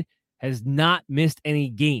wood, has not missed any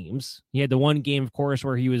games. He had the one game, of course,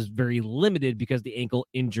 where he was very limited because of the ankle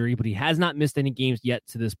injury, but he has not missed any games yet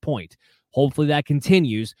to this point. Hopefully that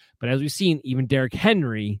continues. But as we've seen, even Derrick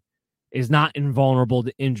Henry is not invulnerable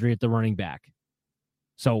to injury at the running back.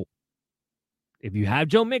 So if you have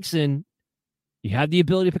Joe Mixon, you have the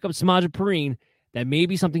ability to pick up Samaje Perine, that may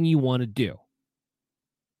be something you want to do.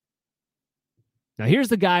 Now, here's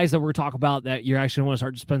the guys that we're talking about that you're actually want to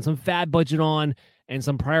start to spend some fab budget on and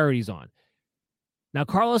some priorities on. Now,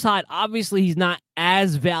 Carlos Hyde, obviously, he's not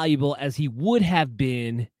as valuable as he would have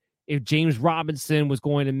been if James Robinson was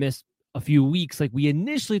going to miss a few weeks like we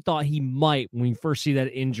initially thought he might when we first see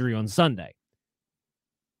that injury on Sunday.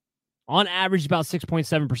 On average, about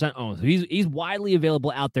 6.7% owned. So he's widely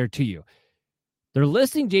available out there to you. They're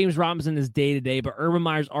listing James Robinson as day-to-day, but Urban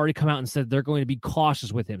Meyer's already come out and said they're going to be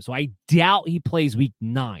cautious with him. So I doubt he plays week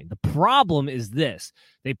 9. The problem is this.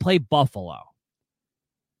 They play Buffalo.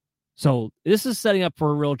 So this is setting up for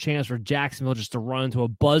a real chance for Jacksonville just to run into a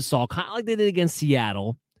buzzsaw, kind of like they did against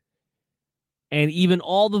Seattle. And even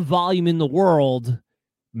all the volume in the world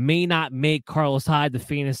may not make Carlos Hyde the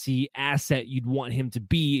fantasy asset you'd want him to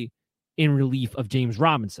be in relief of James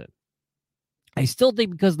Robinson. I still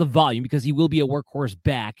think because of the volume, because he will be a workhorse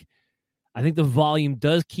back, I think the volume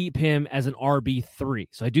does keep him as an RB3.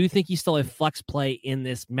 So I do think he's still a flex play in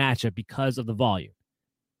this matchup because of the volume.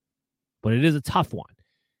 But it is a tough one.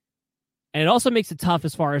 And it also makes it tough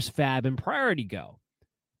as far as fab and priority go.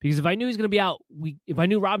 Because if I knew he's going to be out, if I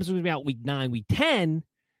knew Robinson was going to be out week 9, week 10,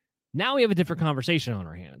 now we have a different conversation on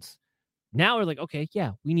our hands. Now we're like, okay,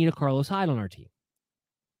 yeah, we need a Carlos Hyde on our team.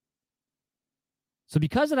 So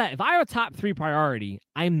because of that, if I have a top 3 priority,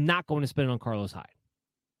 I'm not going to spend it on Carlos Hyde.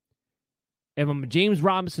 If I'm a James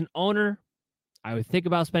Robinson owner, I would think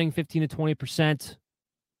about spending 15 to 20%,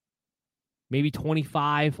 maybe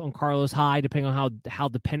 25 on Carlos Hyde, depending on how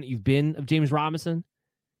dependent you've been of James Robinson.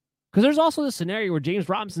 Because there's also this scenario where James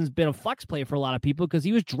Robinson's been a flex play for a lot of people because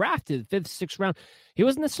he was drafted 5th, 6th round. He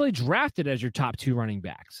wasn't necessarily drafted as your top 2 running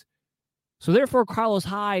backs. So therefore, Carlos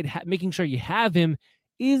Hyde, making sure you have him,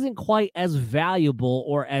 isn't quite as valuable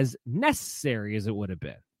or as necessary as it would have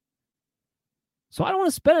been. So I don't want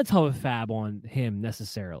to spend a ton of fab on him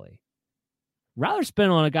necessarily. Rather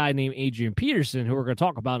spend on a guy named Adrian Peterson, who we're going to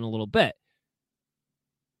talk about in a little bit.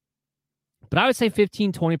 But I would say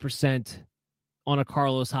 15, 20% on a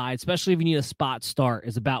Carlos Hyde, especially if you need a spot start,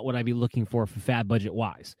 is about what I'd be looking for fab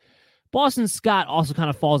budget-wise. Boston Scott also kind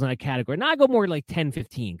of falls in that category. Now I go more like 10,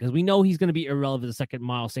 15, because we know he's going to be irrelevant the second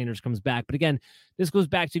Miles Sanders comes back. But again, this goes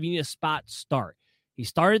back to if you need a spot start. He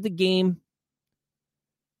started the game.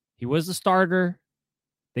 He was the starter.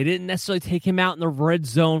 They didn't necessarily take him out in the red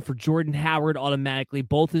zone for Jordan Howard automatically.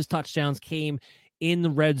 Both his touchdowns came in the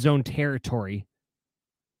red zone territory.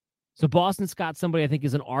 So Boston Scott's somebody I think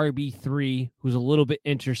is an RB3 who's a little bit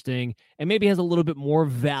interesting and maybe has a little bit more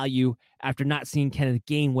value after not seeing Kenneth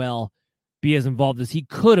Gainwell be as involved as he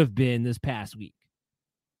could have been this past week.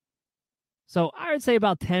 So I would say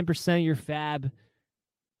about 10% of your fab,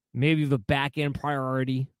 maybe the back-end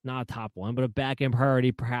priority, not a top one, but a back-end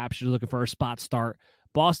priority. Perhaps you're looking for a spot start.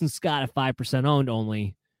 Boston Scott at 5% owned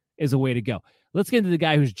only is a way to go. Let's get into the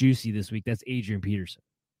guy who's juicy this week. That's Adrian Peterson.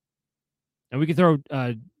 And we can throw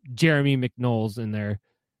Jeremy McNichols in there.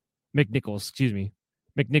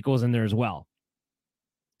 McNichols in there as well.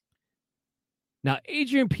 Now,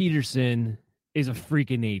 Adrian Peterson is a freak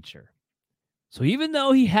of nature. So even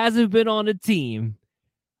though he hasn't been on a team,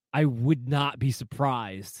 I would not be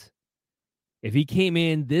surprised if he came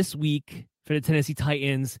in this week for the Tennessee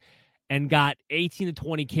Titans and got 18 to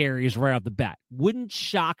 20 carries right off the bat. Wouldn't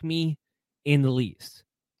shock me in the least.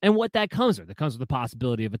 And what that comes with? It comes with the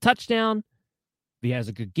possibility of a touchdown. If he has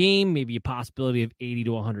a good game, maybe a possibility of 80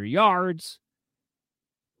 to 100 yards.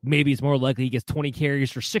 Maybe it's more likely he gets 20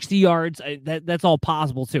 carries for 60 yards. That's all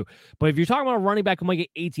possible too. But if you're talking about a running back who might get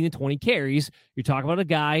 18 to 20 carries, you're talking about a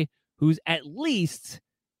guy who's at least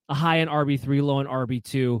a high-end RB3, low-end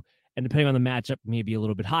RB2, and depending on the matchup, maybe a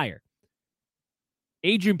little bit higher.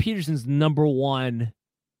 Adrian Peterson's number one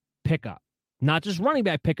pickup. Not just running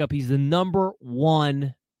back pickup, he's the number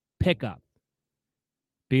one pickup.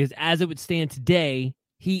 Because as it would stand today,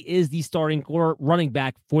 he is the starting running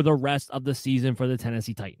back for the rest of the season for the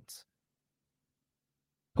Tennessee Titans.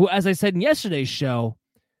 Who, as I said in yesterday's show,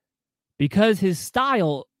 because his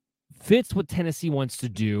style fits what Tennessee wants to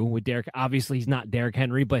do with Derrick. Obviously, he's not Derrick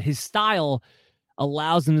Henry, but his style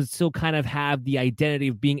allows him to still kind of have the identity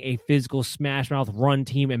of being a physical smash mouth run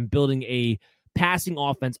team and building a passing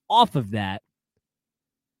offense off of that.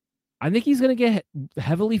 I think he's going to get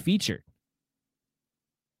heavily featured.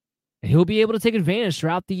 He'll be able to take advantage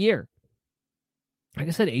throughout the year. Like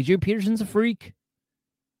I said, Adrian Peterson's a freak.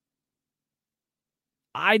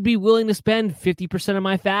 I'd be willing to spend 50% of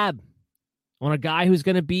my fab on a guy who's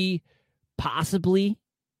going to be possibly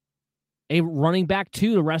a running back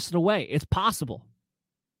 2 the rest of the way. It's possible.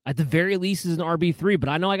 At the very least, is an RB3, but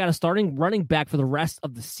I know I got a starting running back for the rest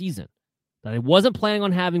of the season that I wasn't planning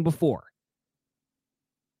on having before.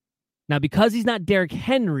 Now, because he's not Derrick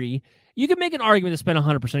Henry, you can make an argument to spend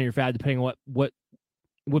 100% of your fab depending on what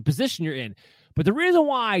position you're in. But the reason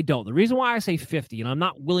why I don't, the reason why I say 50, and I'm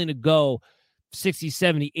not willing to go 60,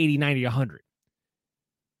 70, 80, 90, 100,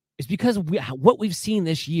 is because of what we've seen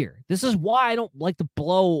this year. This is why I don't like to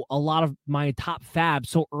blow a lot of my top fab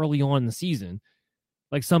so early on in the season.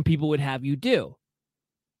 like some people would have you do.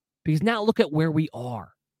 Because now look at where we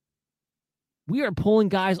are. We are pulling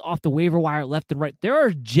guys off the waiver wire left and right. There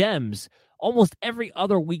are gems almost every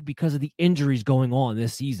other week because of the injuries going on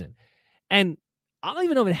this season. And I don't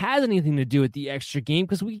even know if it has anything to do with the extra game,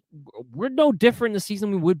 because we're no different in the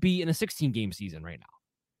season we would be in a 16-game season right now.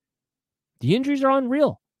 The injuries are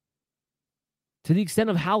unreal to the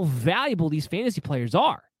extent of how valuable these fantasy players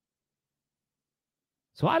are.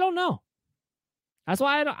 So I don't know. That's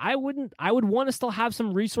why I would want to still have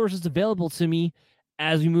some resources available to me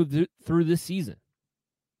as we move through this season.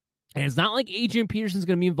 And it's not like Adrian Peterson's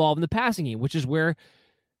going to be involved in the passing game, which is where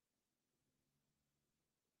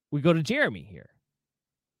we go to Jeremy here.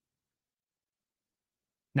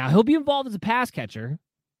 Now, he'll be involved as a pass catcher.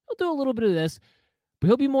 He'll do a little bit of this, but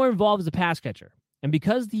he'll be more involved as a pass catcher. And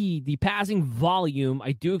because the passing volume,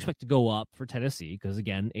 I do expect to go up for Tennessee, because,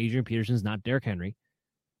 again, Adrian Peterson's not Derrick Henry.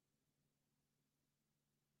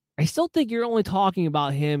 I still think you're only talking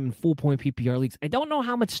about him in full-point PPR leagues. I don't know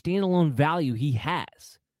how much standalone value he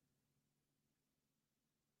has,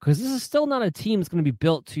 because this is still not a team that's going to be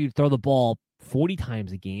built to throw the ball 40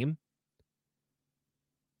 times a game.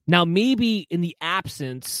 Now, maybe in the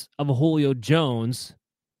absence of a Julio Jones,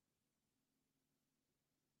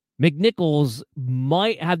 McNichols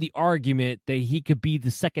might have the argument that he could be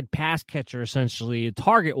the second pass catcher, essentially,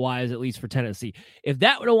 target-wise, at least for Tennessee. If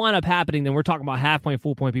that would have wound up happening, then we're talking about half-point,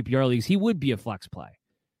 full-point PPR leagues. He would be a flex play.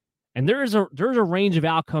 And there's a range of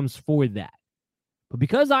outcomes for that. But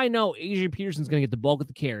because I know Adrian Peterson's going to get the bulk of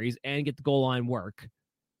the carries and get the goal line work,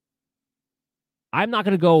 I'm not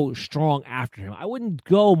going to go strong after him. I wouldn't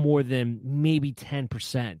go more than maybe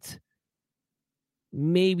 10%.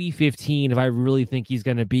 Maybe 15 if I really think he's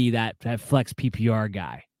going to be that flex PPR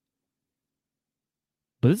guy.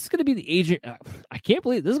 But this is going to be the Adrian... I can't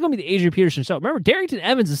believe this is going to be the Adrian Peterson show. Remember, Darrington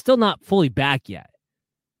Evans is still not fully back yet.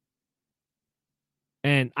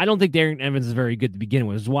 And I don't think Darrington Evans is very good to begin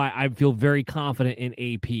with. This is why I feel very confident in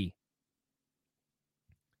AP.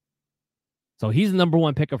 So he's the number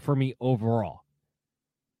one pickup for me overall.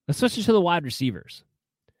 Let's switch to the wide receivers.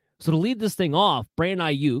 So to lead this thing off, Brandon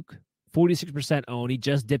Ayuk, 46% owned. He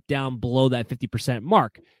just dipped down below that 50%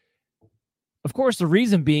 mark. Of course, the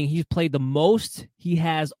reason being he's played the most he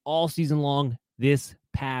has all season long this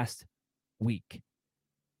past week.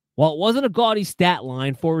 While it wasn't a gaudy stat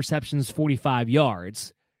line, 4 receptions, 45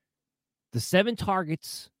 yards, the 7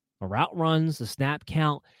 targets, the route runs, the snap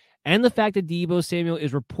count, and the fact that Deebo Samuel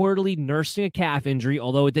is reportedly nursing a calf injury,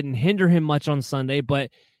 although it didn't hinder him much on Sunday,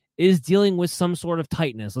 but is dealing with some sort of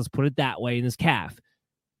tightness, let's put it that way, in his calf.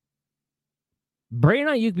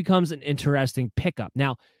 Brandon Ayuk becomes an interesting pickup.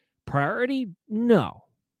 Now, priority, no.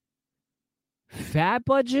 Fab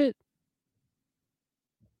budget,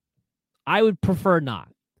 I would prefer not.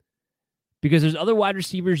 Because there's other wide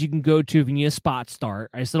receivers you can go to if you need a spot start.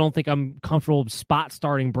 I still don't think I'm comfortable spot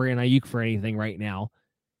starting Brandon Ayuk for anything right now.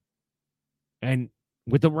 And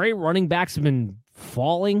with the way running backs have been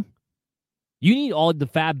falling, you need all the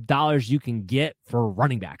fab dollars you can get for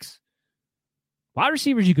running backs. Wide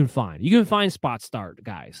receivers you can find. You can find spot start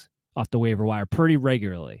guys off the waiver wire pretty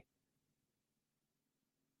regularly.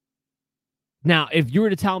 Now, if you were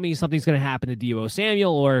to tell me something's going to happen to Deebo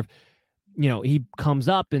Samuel, or if, he comes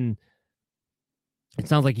up and it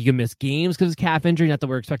sounds like he could miss games because of calf injury, not that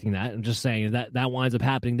we're expecting that, I'm just saying that winds up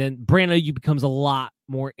happening, then Brandon Ayuk becomes a lot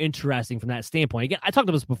more interesting from that standpoint. Again, I talked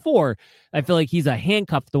about this before. I feel like he's a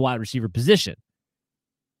handcuff to the wide receiver position.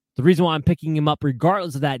 The reason why I'm picking him up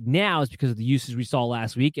regardless of that now is because of the usage we saw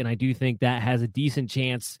last week, and I do think that has a decent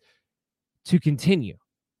chance to continue.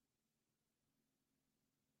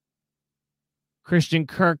 Christian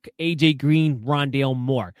Kirk, AJ Green, Rondale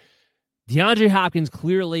Moore. DeAndre Hopkins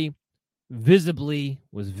clearly, visibly,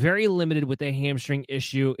 was very limited with a hamstring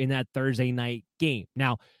issue in that Thursday night game.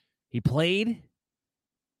 Now, he played.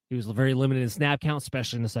 He was very limited in snap count,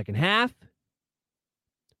 especially in the second half.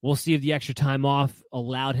 We'll see if the extra time off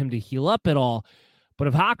allowed him to heal up at all. But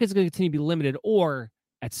if Hopkins is going to continue to be limited, or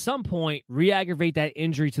at some point re-aggravate that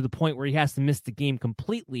injury to the point where he has to miss the game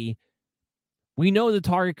completely, we know the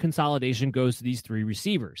target consolidation goes to these 3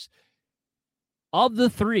 receivers. Of the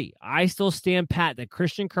 3, I still stand pat that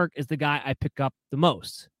Christian Kirk is the guy I pick up the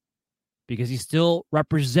most, because he still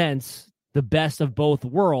represents the best of both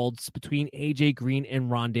worlds between AJ Green and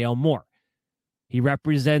Rondale Moore. He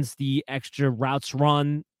represents the extra routes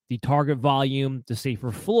run, the target volume, the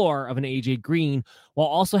safer floor of an AJ Green, while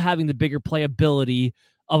also having the bigger playability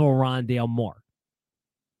of a Rondale Moore.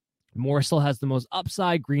 Moore still has the most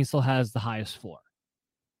upside. Green still has the highest floor.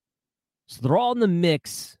 So they're all in the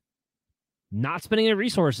mix, not spending any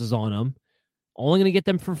resources on them, only going to get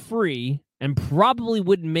them for free and probably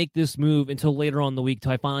wouldn't make this move until later on in the week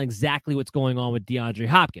till I find out exactly what's going on with DeAndre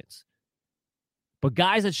Hopkins. But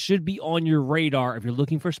guys that should be on your radar if you're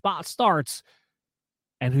looking for spot starts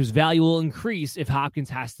and whose value will increase if Hopkins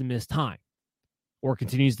has to miss time or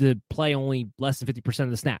continues to play only less than 50%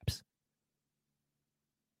 of the snaps.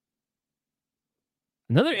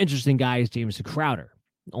 Another interesting guy is Jamison Crowder.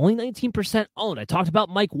 Only 19% owned. I talked about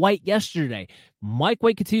Mike White yesterday. Mike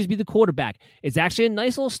White continues to be the quarterback. It's actually a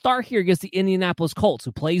nice little start here against the Indianapolis Colts,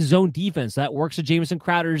 who plays zone defense. That works to Jamison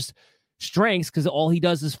Crowder's strengths because all he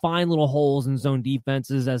does is find little holes in zone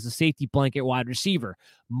defenses as a safety blanket wide receiver.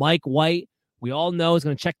 Mike White, we all know, is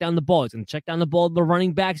going to check down the ball. He's going to check down the ball to the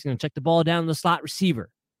running back. He's going to check the ball down to the slot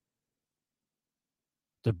receiver.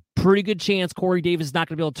 It's a pretty good chance Corey Davis is not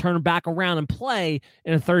going to be able to turn back around and play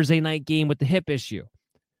in a Thursday night game with the hip issue.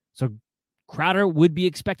 So Crowder would be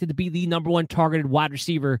expected to be the number one targeted wide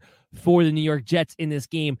receiver for the New York Jets in this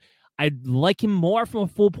game. I'd like him more from a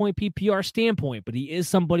full-point PPR standpoint, but he is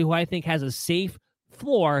somebody who I think has a safe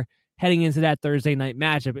floor heading into that Thursday night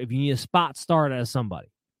matchup if you need a spot start as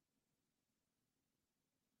somebody.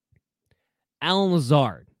 Allen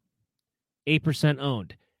Lazard, 8%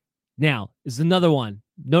 owned. Now, this is another one.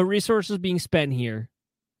 No resources being spent here,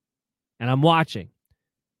 and I'm watching.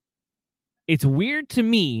 It's weird to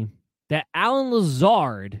me that Allen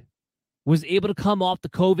Lazard was able to come off the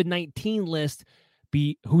COVID-19 list,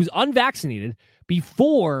 who's unvaccinated,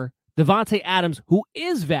 before Davante Adams, who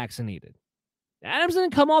is vaccinated. Adams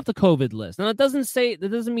didn't come off the COVID list. Now, that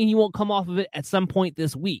doesn't mean he won't come off of it at some point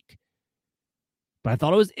this week. But I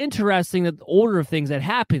thought it was interesting that the order of things that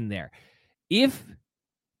happened there. If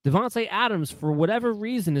Davante Adams, for whatever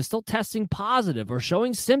reason, is still testing positive or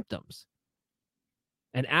showing symptoms,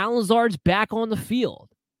 and Allen Lazard's back on the field,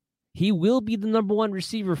 he will be the number one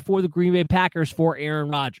receiver for the Green Bay Packers for Aaron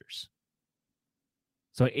Rodgers.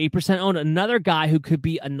 So 8% owned, another guy who could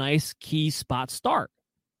be a nice key spot start.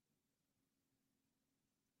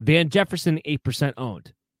 Van Jefferson, 8%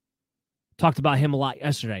 owned. Talked about him a lot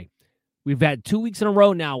yesterday. We've had 2 weeks in a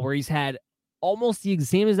row now where he's had almost the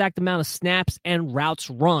same exact amount of snaps and routes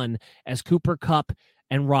run as Cooper Kupp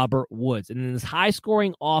and Robert Woods. And in this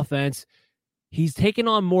high-scoring offense, he's taken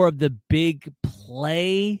on more of the big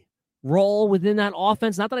play role within that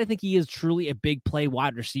offense. Not that I think he is truly a big play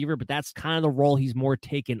wide receiver, but that's kind of the role he's more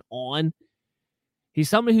taken on. He's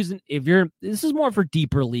somebody who's, this is more for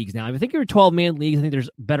deeper leagues now. If I think you're 12-man leagues, I think there's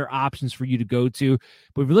better options for you to go to.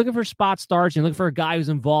 But if you're looking for spot starts, you're looking for a guy who's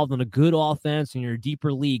involved in a good offense and you're a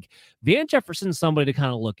deeper league, Van Jefferson's somebody to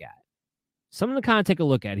kind of look at. Something to kind of take a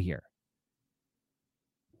look at here.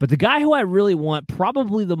 But the guy who I really want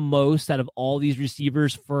probably the most out of all these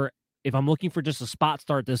receivers for, if I'm looking for just a spot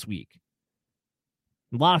start this week,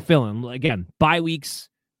 a lot of fill-in. Again, bye weeks,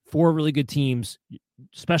 4 really good teams,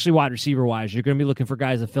 especially wide receiver-wise. You're going to be looking for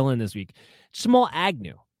guys to fill in this week. Jamal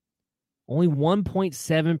Agnew, only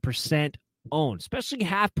 1.7% owned, especially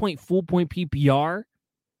half-point, full-point PPR,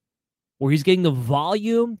 where he's getting the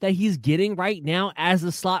volume that he's getting right now as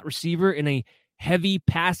a slot receiver in a heavy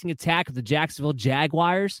passing attack of the Jacksonville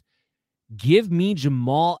Jaguars. Give me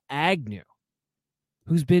Jamal Agnew,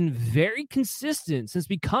 who's been very consistent since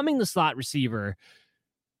becoming the slot receiver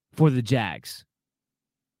for the Jags.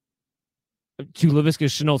 To Laviska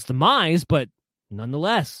Shenault's demise, but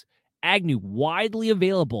nonetheless, Agnew, widely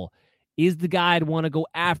available, is the guy I'd want to go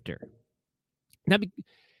after. Now,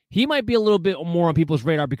 he might be a little bit more on people's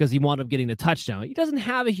radar because he wound up getting the touchdown. He doesn't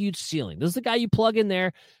have a huge ceiling. This is the guy you plug in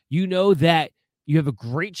there. You know that you have a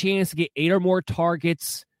great chance to get 8 or more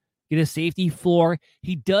targets, get a safety floor.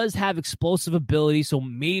 He does have explosive ability, so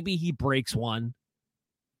maybe he breaks one.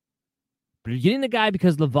 But you're getting the guy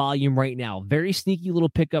because of the volume right now. Very sneaky little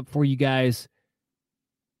pickup for you guys.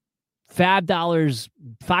 Fab dollars,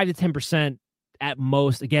 5 to 10% at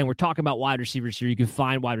most. Again, we're talking about wide receivers here. You can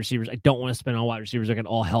find wide receivers. I don't want to spend on wide receivers. I can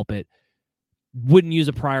all help it. Wouldn't use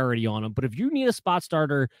a priority on him. But if you need a spot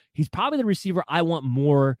starter, he's probably the receiver I want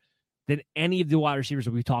more than any of the wide receivers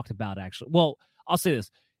that we've talked about, actually. Well, I'll say this.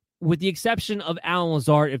 With the exception of Allen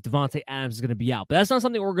Lazard, if Davante Adams is going to be out. But that's not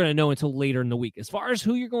something we're going to know until later in the week. As far as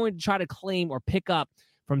who you're going to try to claim or pick up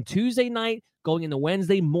from Tuesday night going into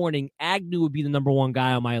Wednesday morning, Agnew would be the number one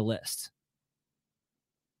guy on my list.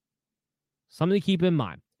 Something to keep in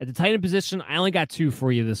mind. At the tight end position, I only got 2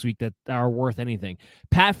 for you this week that are worth anything.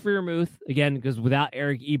 Pat Freiermuth, again, because without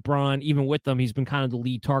Eric Ebron, even with them, he's been kind of the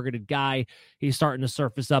lead targeted guy. He's starting to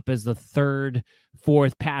surface up as the 3rd,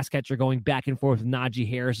 4th pass catcher, going back and forth with Najee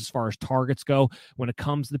Harris as far as targets go when it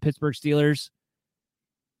comes to the Pittsburgh Steelers.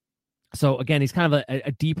 So, again, he's kind of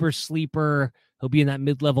a deeper sleeper. He'll be in that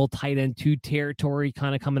mid-level tight end 2 territory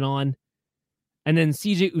kind of coming on. And then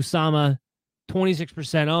CJ Uzomah,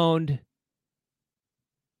 26% owned.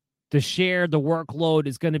 The share, the workload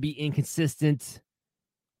is going to be inconsistent,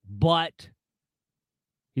 but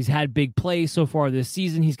he's had big plays so far this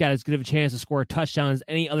season. He's got as good of a chance to score a touchdown as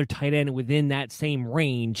any other tight end within that same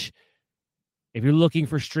range. If you're looking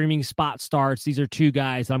for streaming spot starts, these are two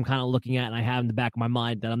guys that I'm kind of looking at and I have in the back of my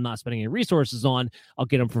mind that I'm not spending any resources on. I'll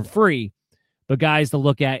get them for free. But guys to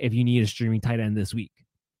look at if you need a streaming tight end this week.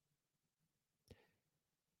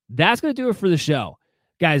 That's going to do it for the show.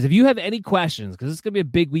 Guys, if you have any questions, because it's going to be a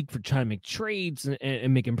big week for trying to make trades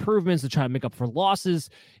and make improvements to try to make up for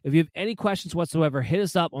losses. If you have any questions whatsoever, hit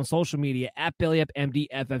us up on social media at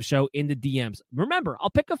BellyUpMDFF Show in the DMs. Remember,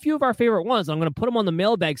 I'll pick a few of our favorite ones. I'm going to put them on the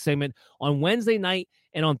mailbag segment on Wednesday night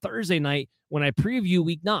and on Thursday night when I preview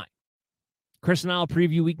Week 9. Chris and I will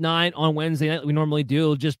preview Week 9 on Wednesday night. We normally do.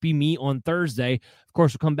 It'll just be me on Thursday. Of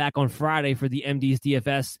course, we'll come back on Friday for the MD's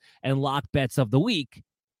DFS and lock bets of the week.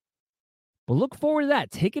 But look forward to that.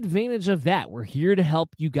 Take advantage of that. We're here to help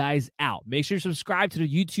you guys out. Make sure you subscribe to the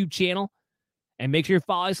YouTube channel and make sure you're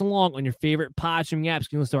following us along on your favorite pod streaming apps. You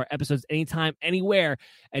can listen to our episodes anytime, anywhere.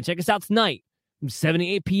 And check us out tonight from 7 to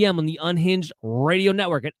 8 p.m. on the Unhinged Radio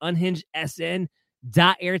Network at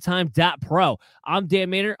unhingedsn.airtime.pro. I'm Dan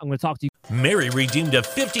Maynard. I'm going to talk to you. Mary redeemed a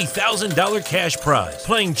 $50,000 cash prize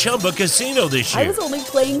playing Chumba Casino this year. I was only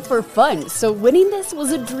playing for fun, so winning this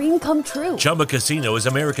was a dream come true. Chumba Casino is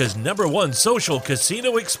America's #1 social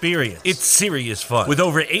casino experience. It's serious fun. With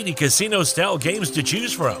over 80 casino-style games to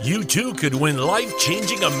choose from, you too could win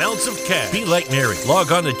life-changing amounts of cash. Be like Mary.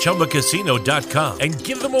 Log on to ChumbaCasino.com and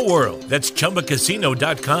give them a whirl. That's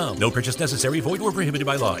ChumbaCasino.com. No purchase necessary. Void or prohibited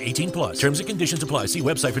by law. 18+. Terms and conditions apply. See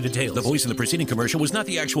website for details. The voice in the preceding commercial was not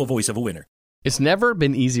the actual voice of a winner. It's never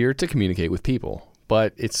been easier to communicate with people,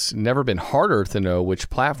 but it's never been harder to know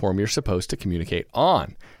which platform you're supposed to communicate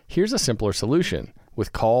on. Here's a simpler solution.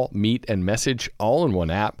 With call, meet, and message all in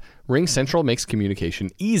one app, RingCentral makes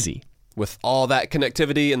communication easy. With all that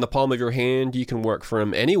connectivity in the palm of your hand, you can work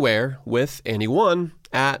from anywhere with anyone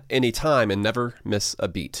at any time and never miss a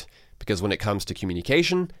beat. Because when it comes to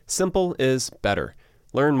communication, simple is better.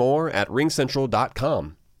 Learn more at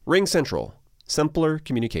ringcentral.com. RingCentral. Simpler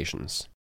communications.